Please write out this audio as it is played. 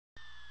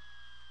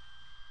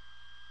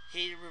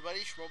Hey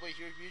everybody, ShemarBlade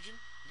here with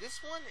M.U.G.E.N. This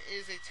one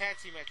is a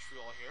tag team match for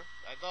you all here.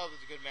 I thought it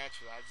was a good match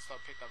for that. I just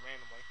thought I picked that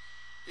randomly.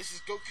 This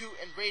is Goku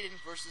and Raiden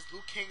versus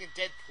Liu Kang and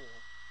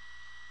Deadpool.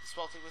 This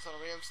will take place on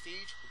a random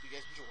stage. Hope you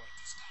guys enjoy.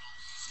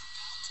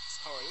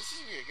 Alright, this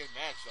is going to be a good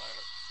match, I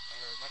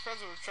heard. My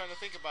friends were trying to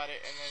think about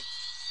it, and then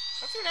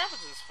let's see what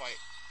happens in this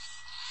fight.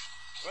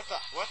 We're at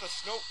the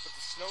snow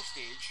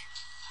stage.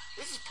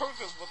 This is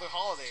perfect with the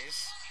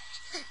holidays.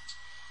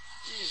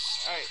 Jeez.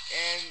 Alright,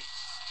 and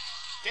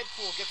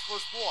Deadpool gets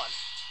first blood.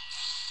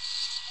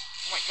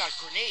 Oh my god,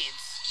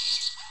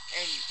 grenades!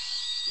 And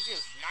he's got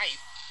his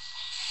knife.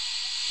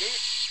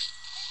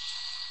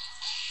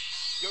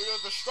 Yo-yo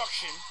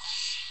destruction.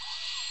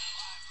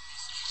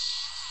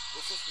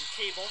 This is some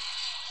cable.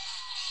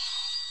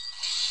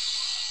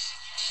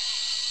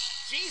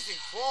 Jeez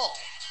and crawl.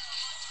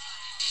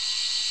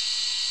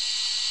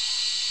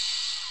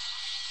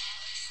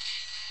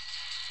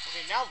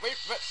 Okay, now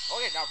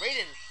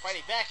Raiden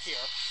fighting back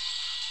here.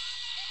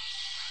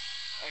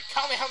 And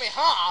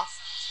Kamehameha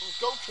from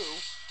Goku.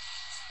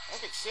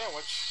 Epic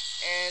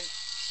sandwich. And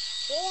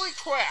holy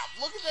crap!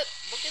 Look at that!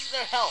 Look at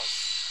their health.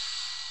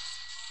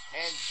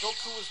 And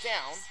Goku is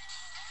down.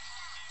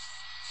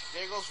 And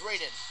there goes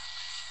Raiden.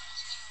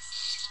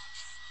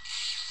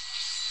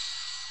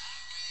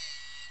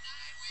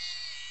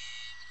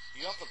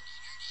 You have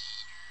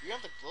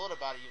to gloat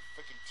about it, you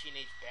freaking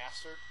teenage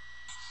bastard.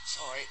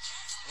 Alright,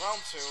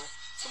 round 2.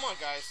 Come on,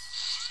 guys.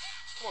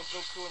 Come on,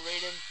 Goku and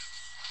Raiden.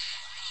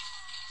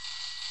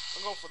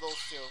 I'm going for those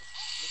two.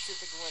 Let's see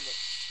if they can win it.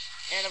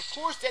 And of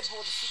course,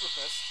 Deadpool with a super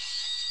fist.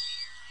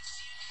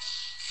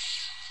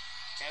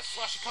 And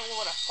Slash coming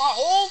with a fire.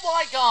 Oh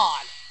my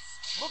god!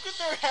 Look at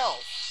their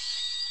health.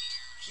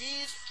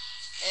 Jeez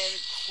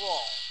and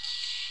crawl.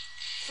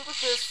 Super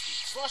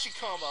fist, slashing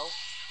combo.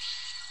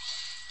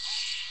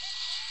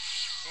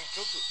 Man,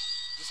 Goku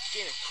just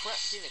getting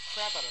the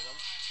crap out of them.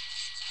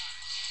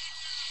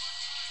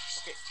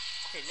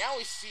 Okay, now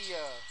we see,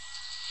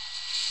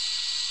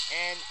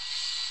 and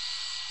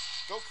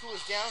Goku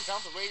is down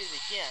to Raiden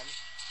again.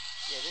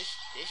 Yeah, they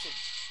should.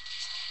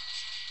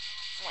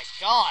 Oh my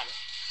god!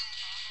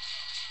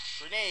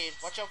 Grenade,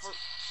 watch out for.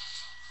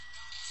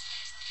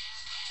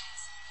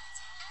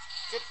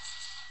 Good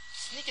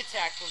sneak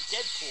attack from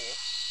Deadpool.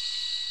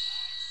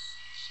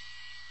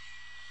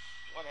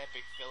 What an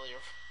epic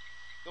failure.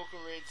 Goku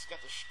and Raiden just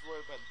got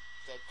destroyed by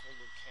Deadpool and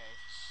Liu Kang.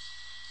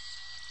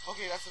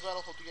 Okay, that's the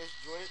battle. Hope you guys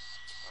enjoyed it.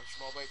 I'm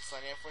ShemarBlade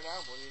signing out for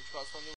now. We'll need to cross